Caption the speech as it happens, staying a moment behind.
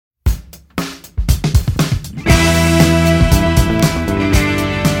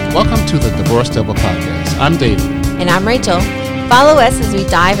to the Divorce Devil Podcast. I'm David. And I'm Rachel. Follow us as we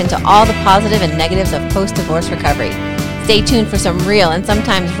dive into all the positive and negatives of post-divorce recovery. Stay tuned for some real and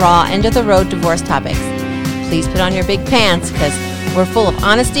sometimes raw end-of-the-road divorce topics. Please put on your big pants because we're full of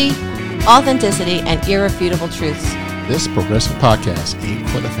honesty, authenticity, and irrefutable truths. This progressive podcast ain't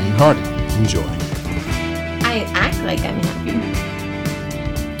for the faint-hearted. Enjoy. I act like I'm happy.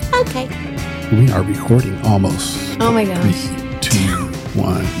 Okay. We are recording almost. Oh my gosh. 3, 2,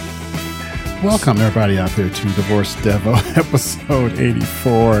 1. Welcome everybody out there to Divorce Devil episode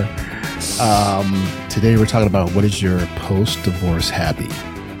 84. Today we're talking about what is your post-divorce happy?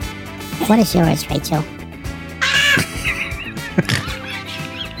 What is yours, Rachel?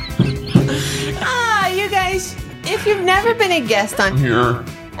 You guys, if you've never been a guest on here,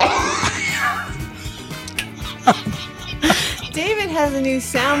 David has a new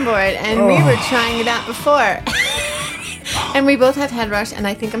soundboard, and we were trying it out before. And we both have head rush, and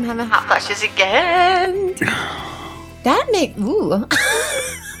I think I'm having hot flushes again. Ooh.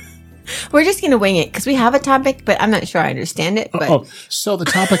 We're just going to wing it, because we have a topic, but I'm not sure I understand it. But. So the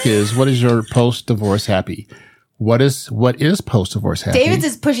topic is, what is your post-divorce happy? What is post-divorce happy? David's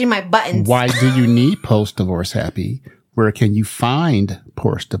is pushing my buttons. Why do you need post-divorce happy? Where can you find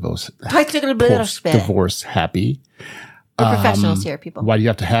post-divorce happy? We're professionals here, people. Why do you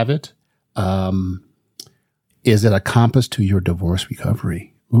have to have it? Is it a compass to your divorce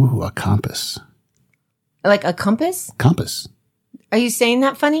recovery? Ooh, a compass. Like a compass? Compass. Are you saying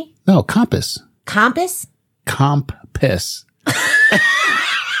that funny? No, compass. Compass? Compass.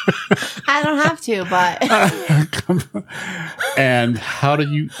 I don't have to, but. And how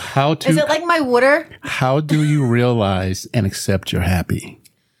to? Is it like my water? How do you realize and accept you're happy?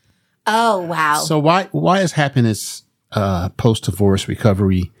 Oh, wow. So why is happiness post-divorce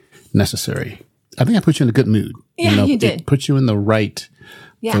recovery necessary? I think I put you in a good mood. Yeah, you did. It put you in the right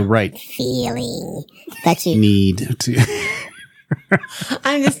feeling that you need to.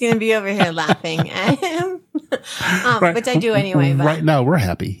 I'm just going to be over here laughing, which I do anyway. But. Right now, we're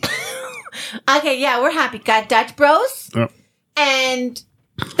happy. Okay, yeah, we're happy. Got Dutch Bros and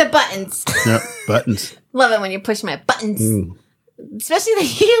the buttons. Yep, buttons. Love it when you push my buttons, especially the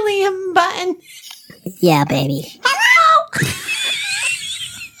helium button. Yeah, baby. Hello.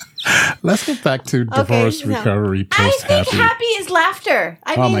 Let's get back to divorce recovery post happy. I think happy is laughter.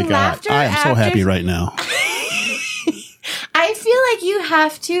 My God, laughter. I am so happy right now. I feel like you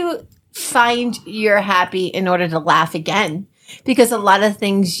have to find you're happy in order to laugh again, because a lot of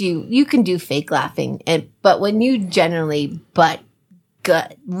things you can do fake laughing, but when you generally gut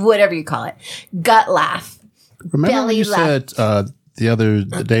whatever you call it, gut laugh. Remember when you said the other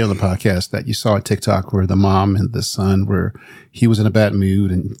day on the podcast that you saw a TikTok where the mom and the son where he was in a bad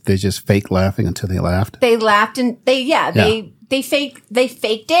mood and they just fake laughing until they laughed? They laughed and they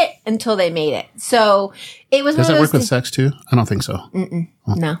faked it until they made it. So it was. Does that work with sex too? I don't think so.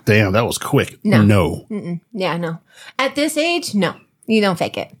 No. Damn, that was quick. No. Yeah, no. At this age, no. You don't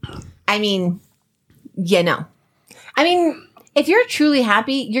fake it. I mean, no. I mean, if you're truly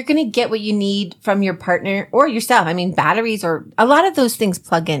happy, you're going to get what you need from your partner or yourself. I mean, batteries or a lot of those things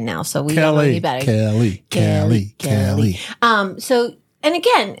plug in now. So we don't really need batteries. Kelly. So, and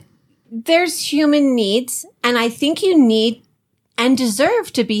again, there's human needs, and I think you need and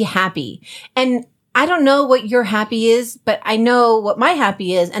deserve to be happy. And I don't know what your happy is, but I know what my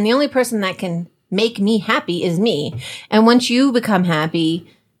happy is. And the only person that can make me happy is me. And once you become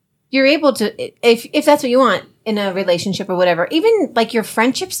happy, you're able to, if that's what you want in a relationship or whatever, even like your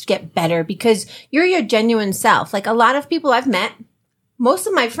friendships get better because you're your genuine self. Like a lot of people I've met, most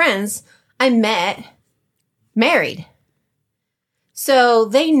of my friends I met married. So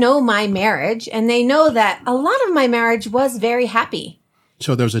they know my marriage, and they know that a lot of my marriage was very happy.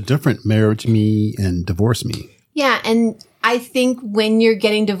 So there's a different marriage me and divorce me. Yeah. And I think when you're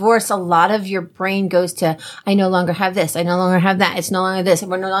getting divorced, a lot of your brain goes to, I no longer have this. I no longer have that. It's no longer this.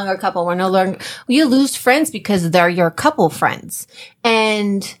 We're no longer a couple. You lose friends because they're your couple friends.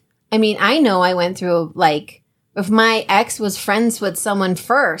 And I mean, I know I went through like, if my ex was friends with someone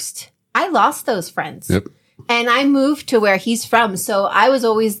first, I lost those friends. Yep. And I moved to where he's from. So I was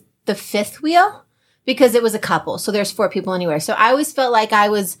always the fifth wheel because it was a couple. So there's 4 people anywhere. So I always felt like I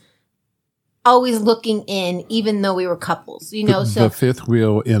was always looking in, even though we were couples, you know. So the fifth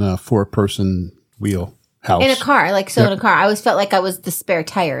wheel in a 4-person wheel house. In a car, like in a car. I always felt like I was the spare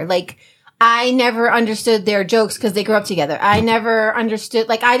tire. Like I never understood their jokes because they grew up together. I never understood,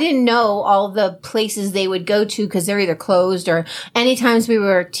 like I didn't know all the places they would go to because they're either closed or any times we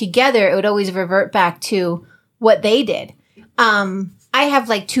were together, it would always revert back to what they did. I have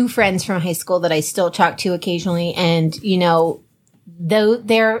like 2 friends from high school that I still talk to occasionally, and you know, though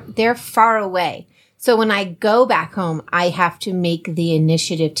they're far away. So when I go back home, I have to make the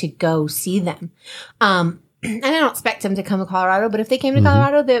initiative to go see them. And I don't expect them to come to Colorado, but if they came to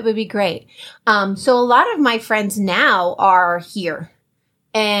Colorado, that would be great. So a lot of my friends now are here.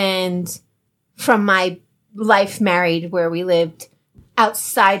 And from my life married where we lived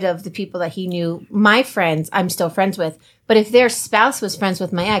outside of the people that he knew, my friends, I'm still friends with. But if their spouse was friends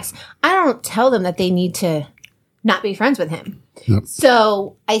with my ex, I don't tell them that they need to not be friends with him. Yep.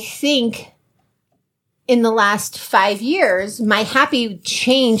 So I think in the last 5 years, my happy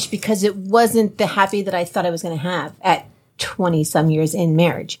changed because it wasn't the happy that I thought I was going to have at 20 some years in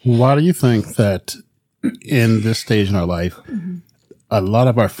marriage. Why do you think that in this stage in our life, a lot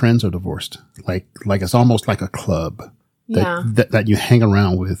of our friends are divorced? Like it's almost like a club that you hang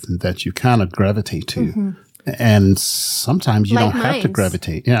around with and that you kind of gravitate to. And sometimes you don't have to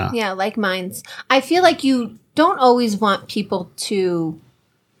gravitate. Yeah. Yeah, like minds. I feel like you don't always want people to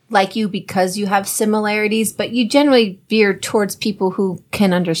like you because you have similarities, but you generally veer towards people who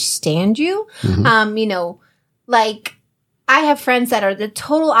can understand you. You know, like I have friends that are the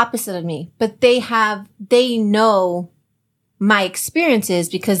total opposite of me, but they know my experiences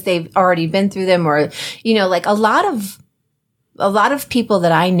because they've already been through them, or, you know, like a lot of people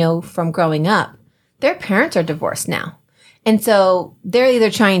that I know from growing up, their parents are divorced now. And so they're either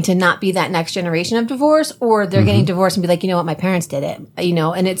trying to not be that next generation of divorce, or they're getting divorced and be like, you know what, my parents did it, you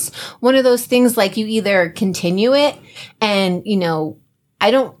know, and it's one of those things like you either continue it and, you know, I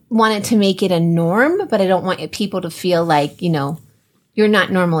don't want it to make it a norm, but I don't want people to feel like, you know, you're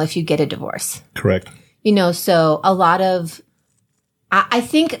not normal if you get a divorce. Correct. You know, so a lot of, I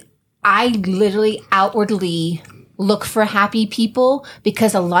think I literally outwardly look for happy people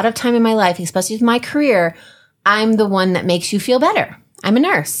because a lot of time in my life, especially with my career, I'm the one that makes you feel better. I'm a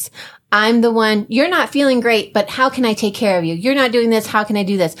nurse. I'm the one, you're not feeling great, but how can I take care of you? You're not doing this. How can I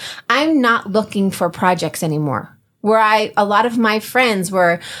do this? I'm not looking for projects anymore. A lot of my friends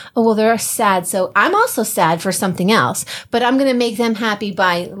were, oh, well, they're sad. So I'm also sad for something else, but I'm going to make them happy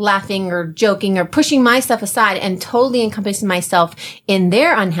by laughing or joking or pushing my stuff aside and totally encompassing myself in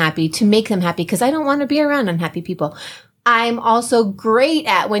their unhappy to make them happy because I don't want to be around unhappy people. I'm also great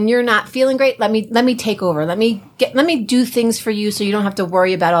at when you're not feeling great. Let me take over. Let me do things for you so you don't have to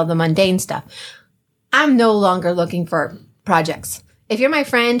worry about all the mundane stuff. I'm no longer looking for projects. If you're my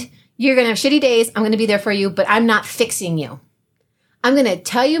friend, you're going to have shitty days. I'm going to be there for you, but I'm not fixing you. I'm going to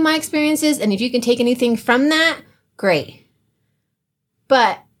tell you my experiences. And if you can take anything from that, great.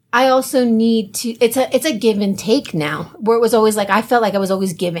 But I also need to, it's a give and take now, where it was always like, I felt like I was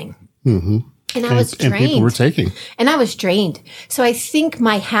always giving. And I was drained. And people were taking. And I was drained. So I think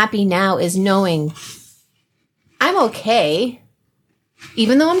my happy now is knowing I'm okay,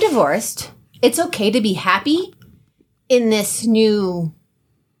 even though I'm divorced. It's okay to be happy in this new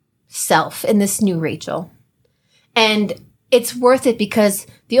self, in this new Rachel. And it's worth it because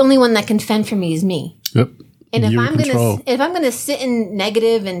the only one that can fend for me is me. Yep. And if I'm gonna sit in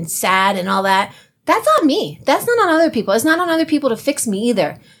negative and sad and all that, that's on me. That's not on other people. It's not on other people to fix me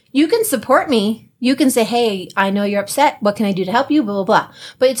either. You can support me. You can say, hey, I know you're upset. What can I do to help you? Blah, blah, blah.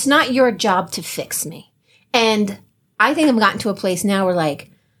 But it's not your job to fix me. And I think I've gotten to a place now where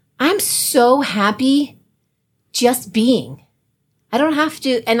like, I'm so happy just being. I don't have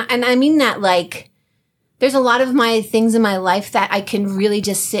to. And I mean that like, there's a lot of my things in my life that I can really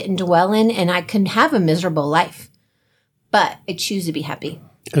just sit and dwell in and I can have a miserable life. But I choose to be happy.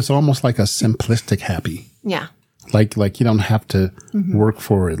 It's almost like a simplistic happy. Yeah. Like you don't have to work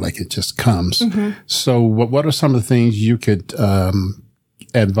for it. Like it just comes. So what are some of the things you could,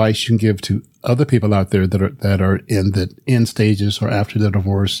 advice you can give to other people out there that are in the end stages or after the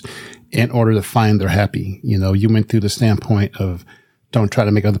divorce in order to find their happy? You know, you went through the standpoint of don't try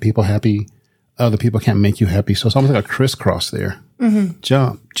to make other people happy. Other people can't make you happy. So it's almost like a crisscross there.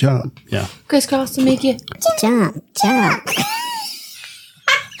 Jump. Yeah. Crisscross to make you Jump.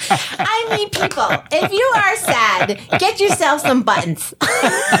 I mean, people, if you are sad, get yourself some buttons.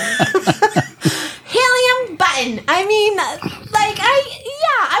 Helium button. I mean, like,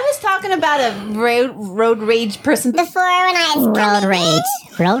 I was talking about a road rage person Before when I was Road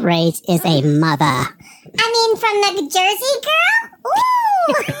rage. Road rage is a mother. I mean, from the Jersey girl?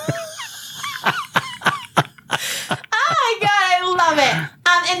 Ooh. Oh my God, I love it.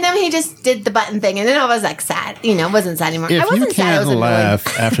 And then he just did the button thing, and then I was like sad. You know, wasn't sad anymore. If I wasn't you sad. I can't was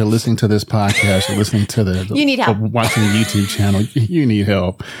laugh after listening to this podcast or listening to the You need help. watching the YouTube channel, you need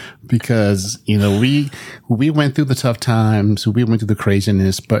help because, you know, we went through the tough times, we went through the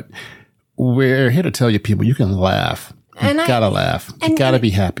craziness, but we're here to tell you people you can laugh. You gotta laugh. You gotta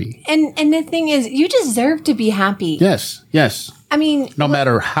be happy. And the thing is, you deserve to be happy. Yes. I mean, No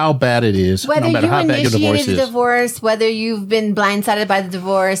matter how bad it is, whether no matter you how bad your divorce initiated the is, divorce, whether you've been blindsided by the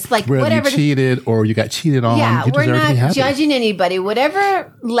divorce, like whether whatever. you cheated or you got cheated on, Yeah, you we're deserve to be not happy. judging anybody.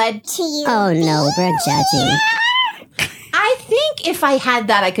 Whatever led to you. Oh no, we're judging. I think if I had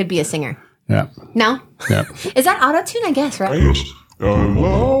that, I could be a singer. Yeah. No? Yeah. Is that auto-tune? I guess, right?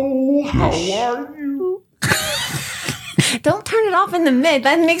 Hello, how are you? Don't turn it off in the mid.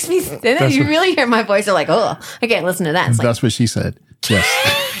 That makes me... Then you really hear my voice. You're like, oh, I can't listen to that. It's like, That's what she said.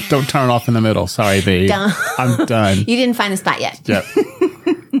 Yes. Don't turn it off in the middle. Sorry, babe. Done. I'm done. you didn't find the spot yet. Yep.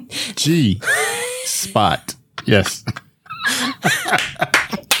 G. Spot. Yes.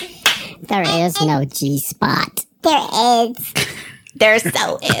 There is no G spot. There is. There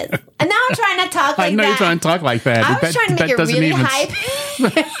so is. And now I'm trying to talk like I know that. you're trying to talk like that. I was trying to make it doesn't really even- high.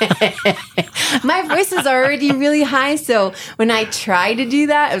 My voice is already really high, so when I try to do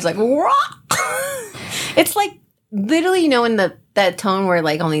that, it was like, "Wah!" It's like literally, in that tone where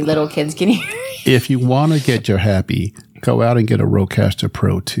like only little kids can hear. If you want to get your happy, go out and get a Rodecaster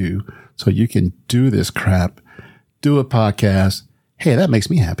Pro 2 so you can do this crap, do a podcast. Hey, that makes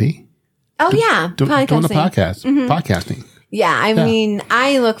me happy. Oh yeah, Doing the podcast. Mm-hmm. Podcasting. Yeah, I mean,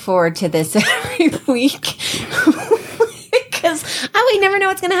 I look forward to this every week because we never know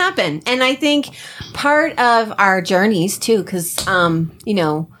what's going to happen. And I think part of our journeys too, because,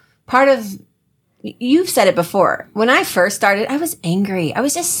 part of, you've said it before. When I first started, I was angry. I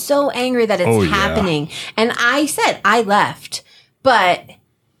was just so angry that it's happening. And I said, I left, but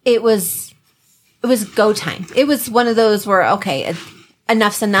it was go time. It was one of those where, okay,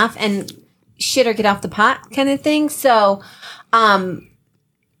 enough's enough and shit or get off the pot kind of thing. So,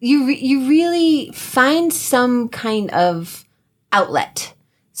 you really find some kind of outlet.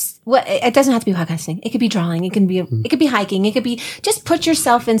 It doesn't have to be podcasting. It could be drawing. It could be hiking. It could be just put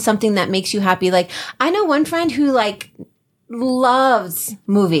yourself in something that makes you happy. Like I know one friend who like loves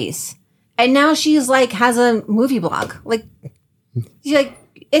movies and now she's like has a movie blog. Like she's like,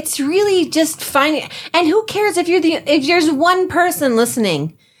 it's really just finding, and who cares if there's one person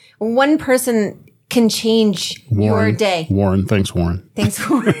listening, one person can change your day. Warren. Thanks, Warren. Thanks,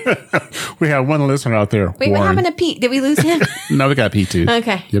 Warren. We have one listener out there. Wait, Warren. what happened to Pete? Did we lose him? No, we got Pete too.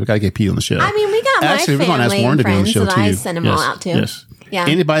 Okay. Yeah, we got to get Pete on the show. I mean, we got Actually, my we're gonna ask family Warren and to be on the friends show that too. I send them all out to. Yes. Yeah.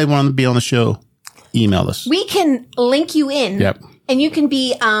 Anybody want to be on the show? Email us. We can link you in. Yep. And you can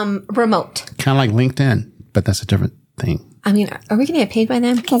be remote. Kind of like LinkedIn, but that's a different thing. I mean, are we going to get paid by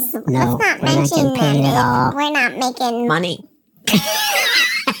them? Because no, we're not getting paid at all. We're not making money.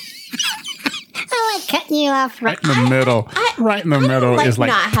 I would cut you off right. In the middle. Right in the middle like is like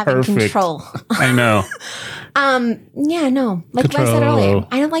not having perfect. control. I know. Yeah, no. Like I said earlier,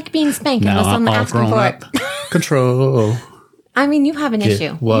 I don't like being spanked unless I'm all asking grown for up. it. Control. I mean, you have an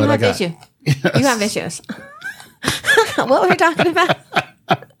issue. what You I have got. issue. You have issues. What were we talking about?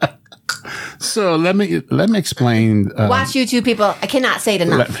 So let me explain. Watch YouTube, people. I cannot say it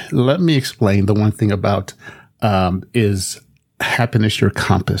enough. Let me explain the one thing about is happiness your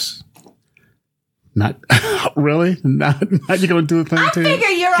compass. Not really. Not you gonna do the thing I too. figure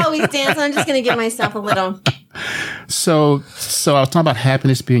you're always dancing. I'm just going to give myself a little. So I was talking about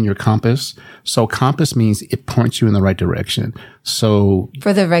happiness being your compass. So compass means it points you in the right direction. So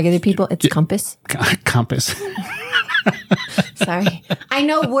For the regular people, it's compass. compass. Sorry. I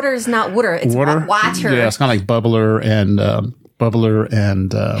know water is not water. It's Water. water. Yeah, it's kind of like bubbler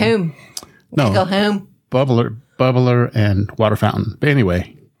and Home. no Go home. bubbler and water fountain. But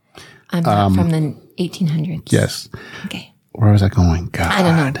anyway, I'm not from the 1800s. yes. Okay. Where was I going? God, I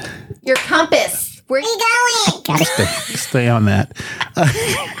don't know. Your compass. Where are you going? Got it. Stay on that.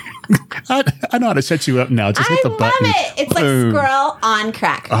 I know how to set you up now. Just hit I the button. love it. It's like Boom. squirrel on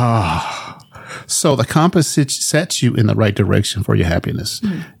crack. So the compass sets you in the right direction for your happiness.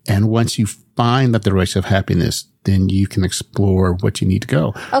 Mm-hmm. And once you find that direction of happiness, then you can explore what you need to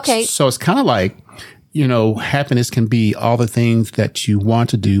go. Okay. So it's kind of like, happiness can be all the things that you want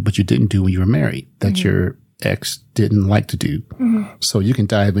to do, but you didn't do when you were married, that Mm-hmm. your ex didn't like to do. So you can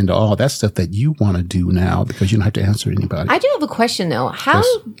dive into all that stuff that you want to do now because you don't have to answer anybody. I do have a question though. How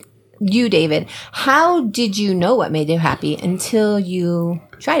David, how did you know what made you happy until you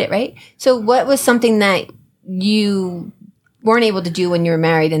tried it, right? So what was something that you weren't able to do when you were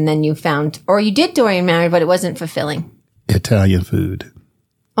married and then you found, or you did during you were married, but it wasn't fulfilling? Italian food.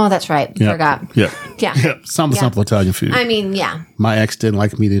 Oh, that's right. Yep. Forgot. Yeah. Yeah. Yep. Simple Italian food. I mean, yeah. My ex didn't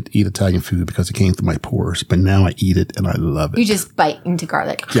like me to eat Italian food because it came through my pores, but now I eat it and I love it. You just bite into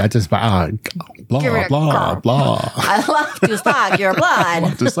garlic. Yeah, I just blah, Give blah, it a blah, go. blah. I love to suck your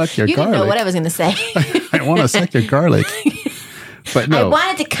blood. To suck your You didn't know garlic. what I was going to say. I want to suck your garlic. But no. I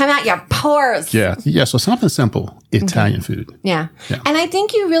want it to come out your pores. Yeah. Yeah. So something simple, Italian food. Yeah. And I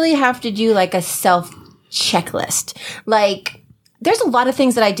think you really have to do like a self checklist. Like, there's a lot of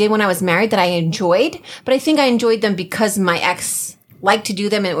things that I did when I was married that I enjoyed, but I think I enjoyed them because my ex liked to do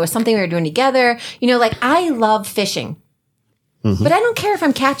them and it was something we were doing together. You know, like I love fishing, but I don't care if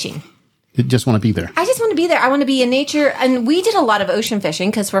I'm catching. You just want to be there. I just want to be there. I want to be in nature. And we did a lot of ocean fishing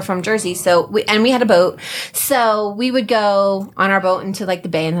because we're from Jersey. So we had a boat. So we would go on our boat into like the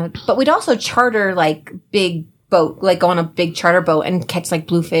bay, but we'd also charter like big boat, like go on a big charter boat and catch like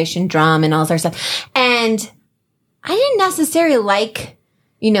bluefish and drum and all that stuff. And I didn't necessarily like,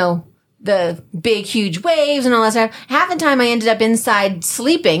 you know, the big, huge waves and all that stuff. Half the time I ended up inside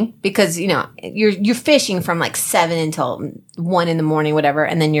sleeping because, you know, you're fishing from like 7 until 1 in the morning, whatever.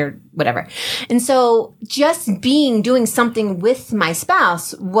 And then you're whatever. And so just doing something with my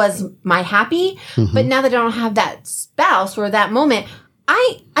spouse was my happy. But now that I don't have that spouse or that moment,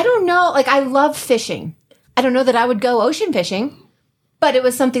 I don't know. Like I love fishing. I don't know that I would go ocean fishing. But it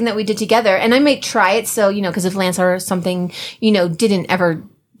was something that we did together, and I might try it. So, you know, because if Lance or something, you know,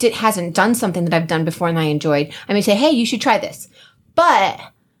 hasn't done something that I've done before and I enjoyed, I may say, hey, you should try this. But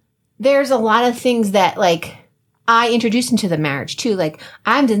there's a lot of things that like I introduced into the marriage too. Like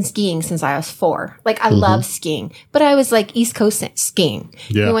I've been skiing since I was 4. Like I love skiing, but I was like East Coast skiing.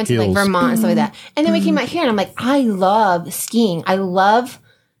 Yeah, we went to like Vermont and stuff like that. And then we came out here and I'm like, I love skiing. I love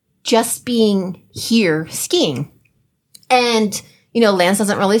just being here skiing. And you know, Lance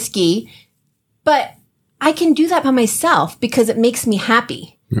doesn't really ski, but I can do that by myself because it makes me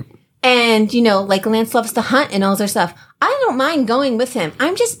happy. Yep. And, you know, like Lance loves to hunt and all that stuff. I don't mind going with him.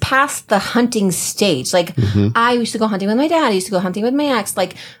 I'm just past the hunting stage. Like I used to go hunting with my dad. I used to go hunting with my ex.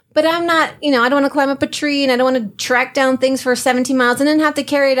 Like, but I'm not, you know, I don't want to climb up a tree and I don't want to track down things for 17 miles and then have to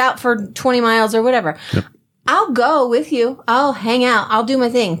carry it out for 20 miles or whatever. Yep. I'll go with you. I'll hang out. I'll do my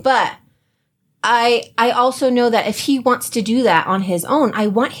thing. But I also know that if he wants to do that on his own, I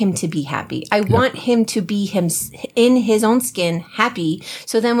want him to be happy. I want him to be in his own skin happy.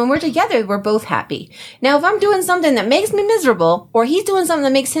 So then when we're together, we're both happy. Now, if I'm doing something that makes me miserable or he's doing something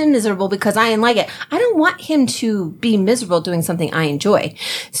that makes him miserable because I didn't like it, I don't want him to be miserable doing something I enjoy.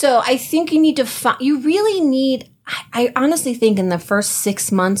 So I think you need to you really need, I honestly think in the first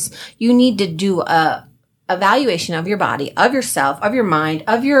 6 months, you need to do a evaluation of your body, of yourself, of your mind,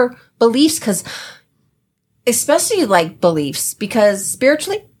 of your beliefs, because especially like beliefs, because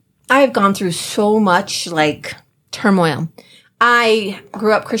spiritually, I have gone through so much like turmoil. I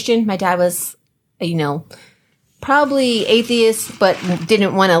grew up Christian. My dad was, you know, probably atheist, but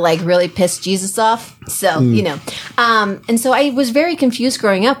didn't want to like really piss Jesus off. So, you know, and so I was very confused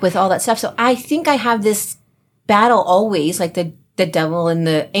growing up with all that stuff. So I think I have this battle always, like the devil and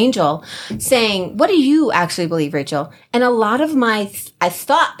the angel saying, what do you actually believe, Rachel? And a lot of I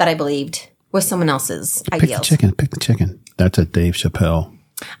thought that I believed was someone else's ideals. Pick the chicken. That's a Dave Chappelle.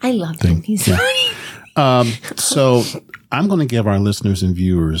 I love him. He's funny. So I'm going to give our listeners and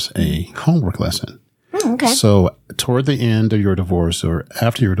viewers a homework lesson. Okay. So toward the end of your divorce or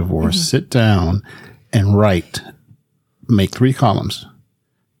after your divorce, sit down and make 3 columns.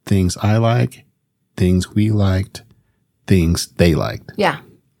 Things I like, things we liked, things they liked. Yeah.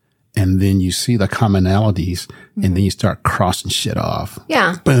 And then you see the commonalities and then you start crossing shit off.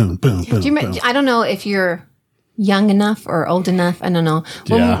 Yeah. Boom, boom, boom, boom. I don't know if you're young enough or old enough. I don't know.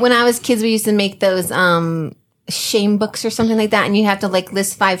 When I was kids, we used to make those shame books or something like that. And you have to like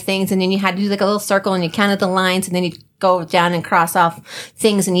list 5 things and then you had to do like a little circle and you counted the lines and then you go down and cross off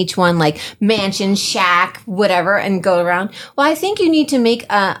things in each one, like mansion, shack, whatever, and go around. Well, I think you need to make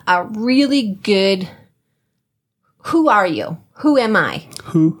a really good, who are you? Who am I?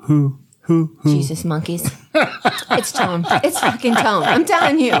 Who? Jesus, monkeys. It's Tone. It's fucking Tone. I'm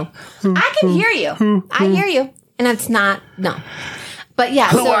telling you. I can hear you. I hear you. And it's not, no. But yeah.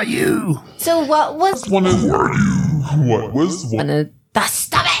 Who are you? So what was... Who are you? What was one?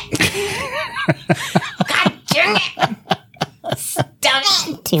 Stop it. God dang it. Stop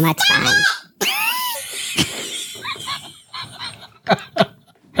it. Too much fun.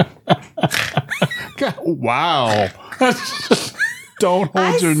 God, wow. Don't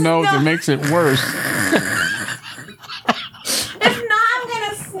hold your nose. It makes it worse. If not, I'm going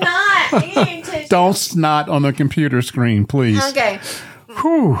to snot. Don't snot on the computer screen, please. Okay.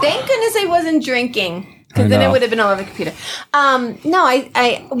 Whew. Thank goodness I wasn't drinking, because then it would have been all over the computer. No,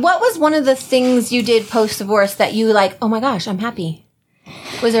 I. What was one of the things you did post-divorce that you like, oh my gosh, I'm happy?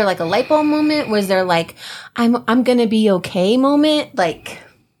 Was there like a light bulb moment? Was there like, I'm going to be okay moment? Like...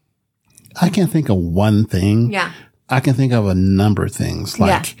 I can't think of one thing. Yeah. I can think of a number of things,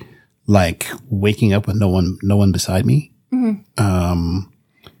 like waking up with no one beside me.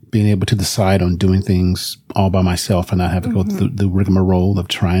 Being able to decide on doing things all by myself and not have to go through the rigmarole of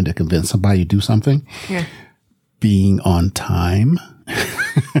trying to convince somebody to do something. Yeah. Being on time.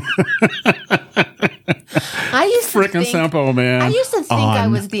 I used to Freaking simple, man. I used to think I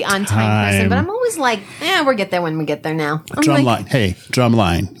was the on-time person, but I'm always like, we'll get there when we get there now. Drumline. Hey,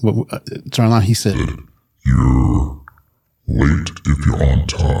 drumline. Drumline, he said, You're late if you're on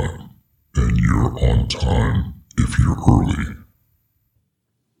time, and you're on time if you're early.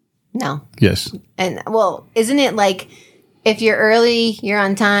 No. yes. And, well, isn't it like, if you're early, you're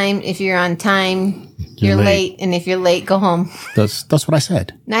on time. If you're on time, you're late. And if you're late, go home. That's what I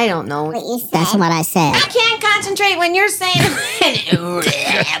said. I don't know. What you said? That's what I said. I can't concentrate when you're saying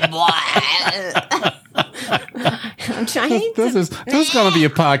I'm trying This is going to be a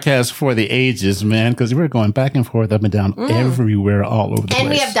podcast for the ages, man, because we're going back and forth, up and down, everywhere, all over the place. And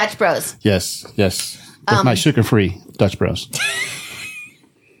we have Dutch Bros. Yes. That's my sugar-free Dutch Bros.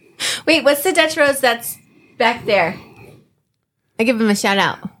 Wait, what's the Dutch Bros that's back there? I give them a shout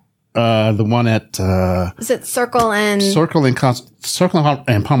out. The one at Is it Circle and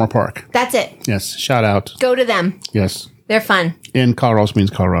Palmer Park. That's it. Yes, shout out. Go to them. Yes, They're fun. in Colorado Springs,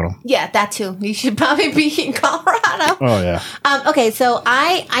 Colorado. Yeah, that too. You should probably be in Colorado. Oh yeah. Okay, so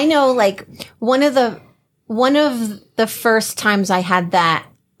I know like one of the first times I had that.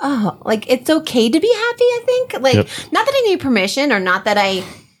 Oh, like it's okay to be happy. I think like not that I need permission or not that I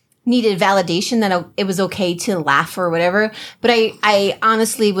needed validation that it was okay to laugh or whatever. But I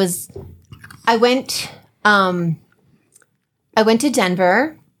honestly was. I went to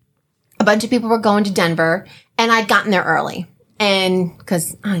Denver. A bunch of people were going to Denver, and I'd gotten there early. And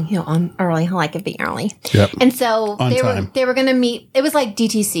because I'm early, I like to be early. Yep. And so they were going to meet. It was like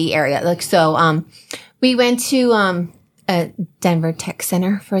DTC area, like so. We went to Denver Tech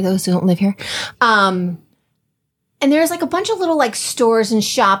Center for those who don't live here. And there's like a bunch of little like stores and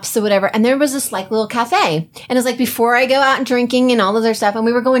shops or whatever. And there was this like little cafe. And it was like before I go out and drinking and all of their stuff. And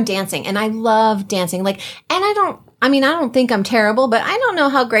we were going dancing. And I love dancing. Like, and I don't think I'm terrible, but I don't know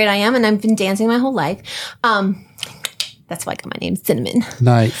how great I am. And I've been dancing my whole life. That's why I got my name, Cinnamon.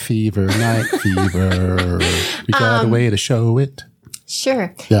 Night fever, night fever. We got a way to show it.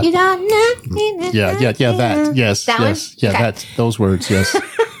 Sure. Yeah. You don't know. Yeah, that. Yes, That yes. one? Yeah, Okay. that's those words, yes.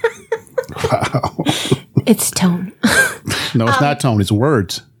 Wow. It's tone. No, it's not tone, it's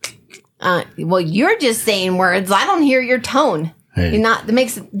words. Well, you're just saying words. I don't hear your tone. Hey. You're not.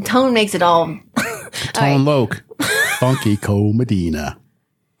 Tone makes it all. Tone Loke. Funky Cole Medina.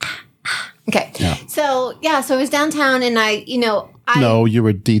 Okay. Yeah. So I was downtown, and No, you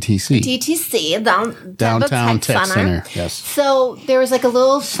were DTC. DTC Downtown Tech Center. Yes. So there was like the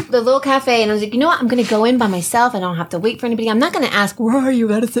little cafe, and I was like, you know what? I'm going to go in by myself. I don't have to wait for anybody. I'm not going to ask, where are you?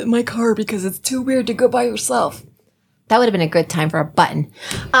 I got to sit in my car because it's too weird to go by yourself. That would have been a good time for a button.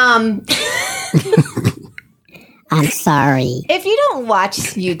 I'm sorry. If you don't watch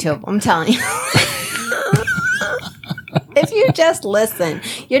YouTube, I'm telling you. If you just listen,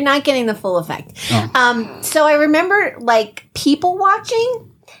 you're not getting the full effect. Oh. So I remember like people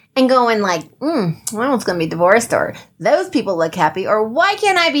watching and going like, one's going to be divorced, or those people look happy, or why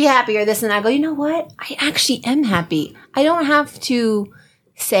can't I be happy, or this, and I go, you know what? I actually am happy. I don't have to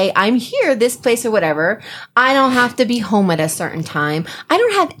say I'm here, this place, or whatever. I don't have to be home at a certain time. I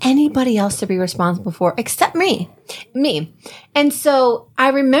don't have anybody else to be responsible for except me. And so I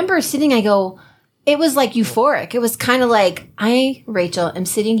remember sitting, I go, it was like euphoric. It was kind of like, I, Rachel, am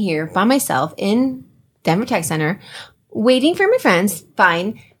sitting here by myself in Denver Tech Center, waiting for my friends,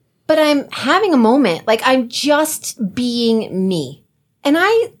 fine, but I'm having a moment. Like, I'm just being me. And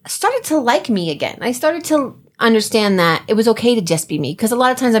I started to like me again. I started to understand that it was okay to just be me. Because a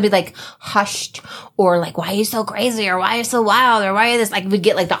lot of times I'd be like hushed, or like, why are you so crazy, or why are you so wild, or why are you this? Like, we'd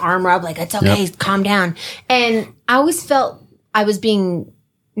get like the arm rub, like, it's okay, calm down. And I always felt I was being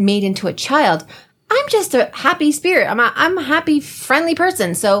made into a child. I'm just a happy spirit. I'm a happy, friendly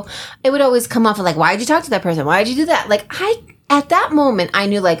person. So it would always come off of like, why did you talk to that person? Why did you do that? Like, at that moment, I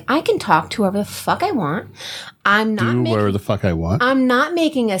knew like, I can talk to whoever the fuck I want. I'm not wherever the fuck I want. I'm not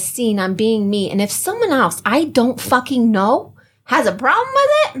making a scene. I'm being me. And if someone else I don't fucking know has a problem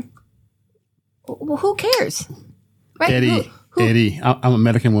with it, well, who cares? Right? Eddie. Eddie. I'm a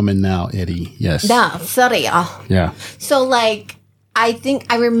American woman now, Eddie. Yes. No, sorry. Yeah. So like, I think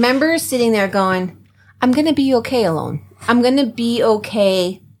I remember sitting there going, I'm going to be okay alone. I'm going to be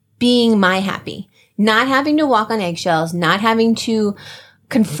okay being my happy. Not having to walk on eggshells, not having to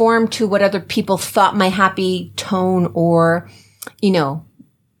conform to what other people thought my happy tone, or,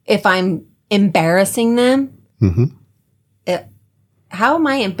 if I'm embarrassing them, how am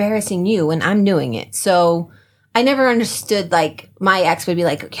I embarrassing you when I'm doing it? So I never understood, like, my ex would be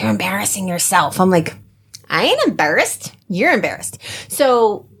like, you're embarrassing yourself. I'm like, I ain't embarrassed. You're embarrassed.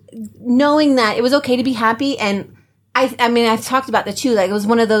 So knowing that it was okay to be happy, and I mean, I've talked about that too. Like, it was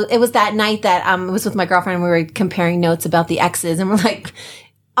one of those, it was that night that, it was with my girlfriend and we were comparing notes about the exes, and we're like,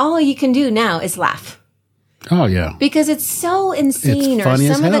 all you can do now is laugh. Oh, yeah. Because it's so insane. It's funny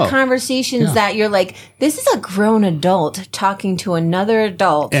or some as of the hell. conversations that you're like, this is a grown adult talking to another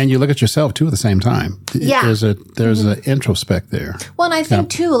adult. And you look at yourself too at the same time. Yeah. There's an introspect there. Well, and I think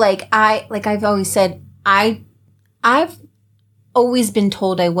too, like I've always said, I've always been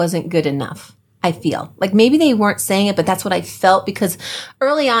told I wasn't good enough. I feel like maybe they weren't saying it, but that's what I felt, because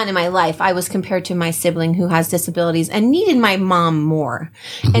early on in my life, I was compared to my sibling who has disabilities and needed my mom more.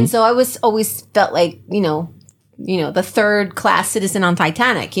 Mm-hmm. And so I was always felt like, you know, the third class citizen on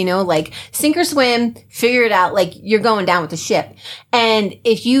Titanic, like sink or swim, figure it out. Like, you're going down with the ship. And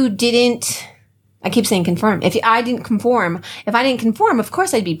if you didn't, I keep saying conform. If I didn't conform, of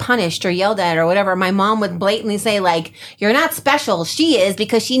course I'd be punished or yelled at or whatever. My mom would blatantly say, like, you're not special. She is,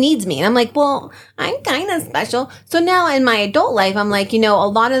 because she needs me. And I'm like, well, I'm kind of special. So now in my adult life, I'm like, a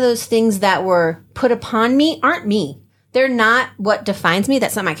lot of those things that were put upon me aren't me. They're not what defines me.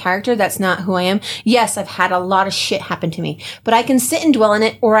 That's not my character. That's not who I am. Yes, I've had a lot of shit happen to me, but I can sit and dwell in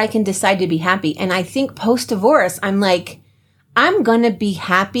it, or I can decide to be happy. And I think post-divorce, I'm like, I'm going to be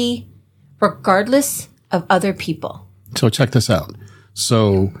happy regardless of other people. So check this out.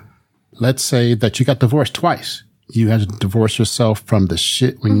 So let's say that you got divorced twice. You had to divorce yourself from the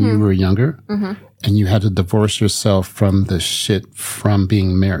shit when you were younger, and you had to divorce yourself from the shit from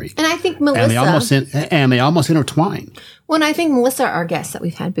being married. And I think Melissa... And they almost intertwine. Well, I think Melissa, our guest that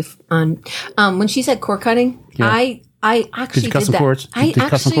we've had on, when she said cord cutting, I actually did that. Cords? I did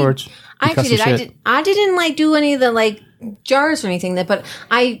cut some cords? I actually did. I didn't like do any of the like jars or anything, but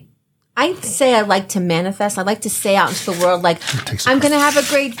I say I like to manifest. I like to say out into the world, like, I'm going to have a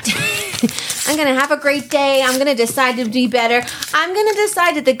great day. I'm going to have a great day. I'm going to decide to be better. I'm going to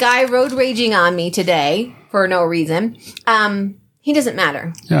decide that the guy road raging on me today for no reason, he doesn't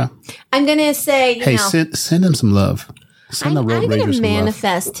matter. Yeah. I'm going to say, hey, send him some love. Send the road I'm going to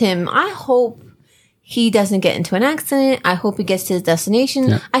manifest him. I hope he doesn't get into an accident. I hope he gets to his destination.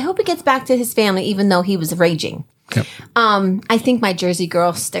 Yeah. I hope he gets back to his family, even though he was raging. Yep. I think my Jersey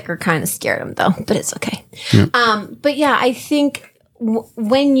Girl sticker kind of scared him though, but it's okay. Yep. But yeah, I think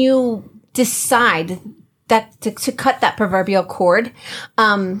when you decide that to cut that proverbial cord,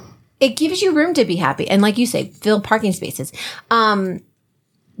 it gives you room to be happy. And like you say, fill parking spaces.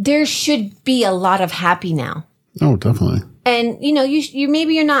 There should be a lot of happy now. Oh, definitely. And you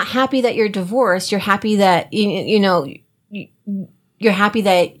maybe you're not happy that you're divorced. You're happy that you're happy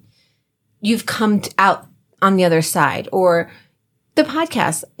that you've come out on the other side, or the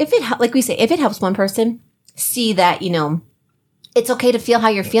podcast. If it, like we say, if it helps one person see that, it's okay to feel how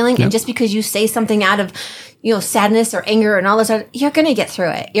you're feeling. Yep. And just because you say something out of, sadness or anger and all this, you're going to get through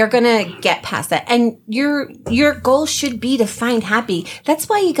it. You're going to get past that. And your goal should be to find happy. That's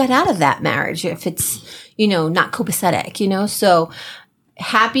why you got out of that marriage. If it's, not copacetic, so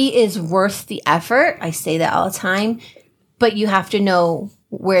happy is worth the effort. I say that all the time, but you have to know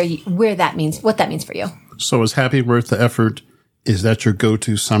where that means, what that means for you. So is happy worth the effort? Is that your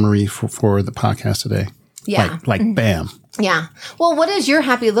go-to summary for the podcast today? Yeah. Like bam. Yeah. Well, what does your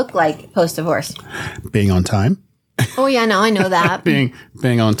happy look like post-divorce? Being on time. Oh, yeah. No, I know that. being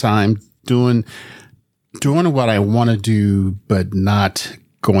on time, doing what I want to do, but not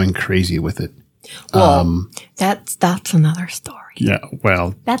going crazy with it. Well, that's another story. Yeah.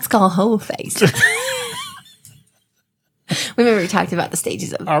 Well, that's called whole face. Remember we talked about the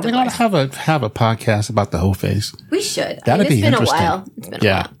stages of. Are we going to have a podcast about the whole face? We should. That'd be interesting. It's been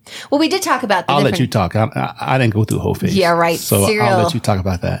a while. Well, we did talk about. I'll let you talk. I didn't go through whole face. Yeah, right. So I'll let you talk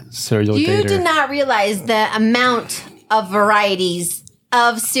about that. Cereal dater. You did not realize the amount of varieties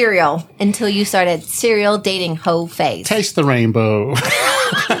of cereal until you started cereal dating whole face. Taste the rainbow.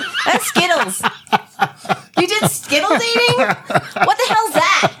 That's Skittles. You did Skittle dating? What the hell's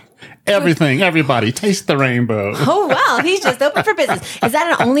that? Everything, everybody, taste the rainbow. Oh, wow. He's just open for business. Is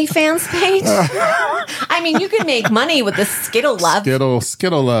that an OnlyFans page? I mean, you could make money with the Skittle love.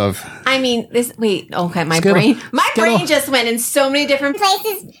 Skittle love. I mean, my Skittle. brain just went in so many different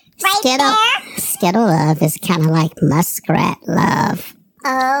places. Skittle love is kind of like muskrat love.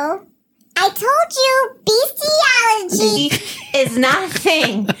 Oh, I told you, bestiality is not a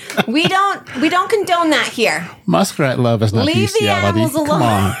thing. We don't condone that here. Muskrat love is not Leave bestiality. the animals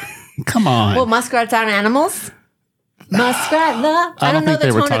alone. Come on. Well, muskrats aren't animals. Muskrat love. I don't think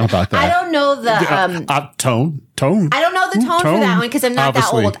they were talking about that. I don't know the tone. I don't know the tone for that one because I'm not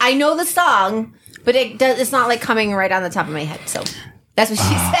that old. I know the song. but it's not like coming right on the top of my head. So that's what she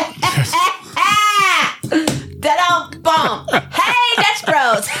said. Da-da, bomb. Hey, Dutch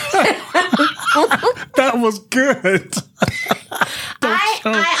Bros. That was good.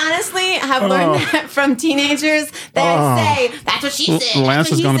 I honestly have learned that from teenagers that say, that's what she said.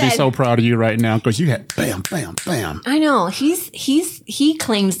 Lance is going to be so proud of you right now because you had bam, bam, bam. I know. He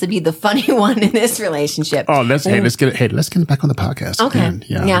claims to be the funny one in this relationship. Oh, let's get it back on the podcast. Okay. Again.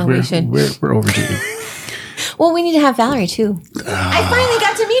 Yeah, we should. We're overdue. Well, we need to have Valerie too. I finally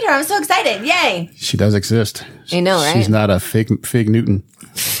got to meet her. I'm so excited. Yay. She does exist. I know, right? She's not a fig Newton.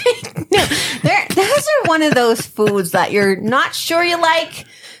 No, those are one of those foods that you're not sure you like,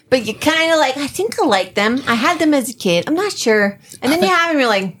 but you kind of like, I think I like them. I had them as a kid. I'm not sure. And then you have them, you're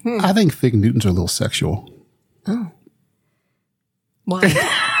like, I think fig Newtons are a little sexual. Oh. Why?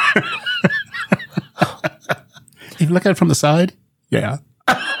 If you look at it from the side, yeah.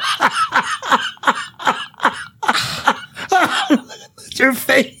 Your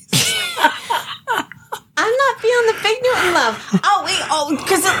face. I'm not feeling the fig Newton love. Oh, wait. Oh,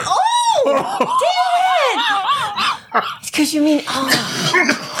 because damn it. It's because you mean,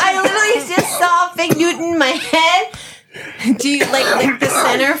 I literally just saw fig Newton in my head. Do you lick the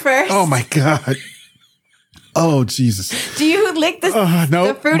center first? Oh my God. Oh, Jesus. Do you lick the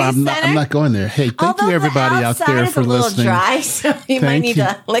fruity I'm center? not going there. Hey, thank you everybody out there for listening. Dry, so you might need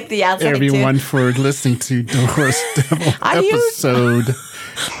to lick the outside everyone too. for listening to Divorce Devil episode.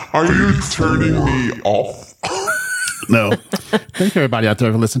 Are you turning me off? No. Thank you everybody out there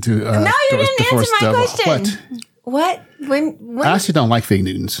for listeing to No, you didn't Divorce answer my Devil. question. What? When? I actually don't like fig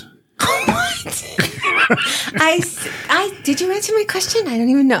Newtons. Did you answer my question? I don't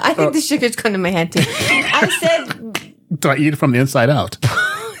even know. I think the sugar's gone to my head too. I said, do I eat it from the inside out?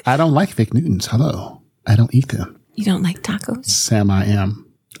 I don't like fig Newtons. Hello. I don't eat them. you don't like tacos? Sam, I am.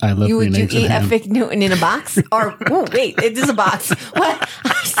 I love Would you eggs and eat a ham. fig Newton in a box? Or, oh, wait, it is a box. What?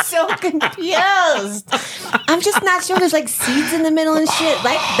 I'm so confused. I'm just not sure there's like seeds in the middle and shit.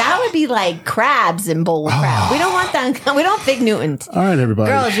 Like, that would be like crabs and bowl crab. We don't want that. We don't fig Newtons. All right,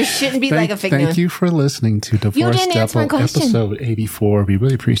 everybody. Girls, you shouldn't be like a fig Newton. Thank you for listening to Divorce didn't answer my Devil question. episode 84. We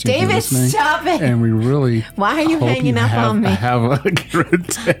really appreciate you David, listening. stop it. And we really Why are you hope hanging up on me? Have a good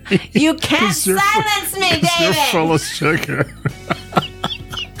day. You can't 'Cause you're silence me, David. You're full of sugar.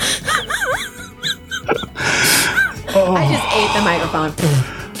 I just ate the microphone.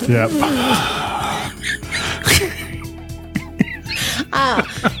 Yep.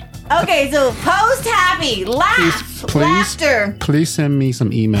 Okay, so post happy, laugh, laughter. Please send me some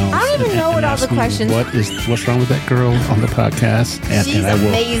emails. I don't even know what all the ask me questions- What's wrong with that girl on the podcast? And, She's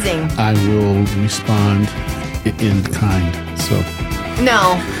amazing. I will respond in kind. So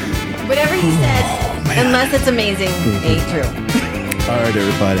No, whatever he says, unless it's amazing, ain't true. all right,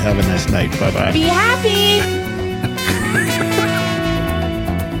 everybody, have a nice night. Bye bye. Be happy.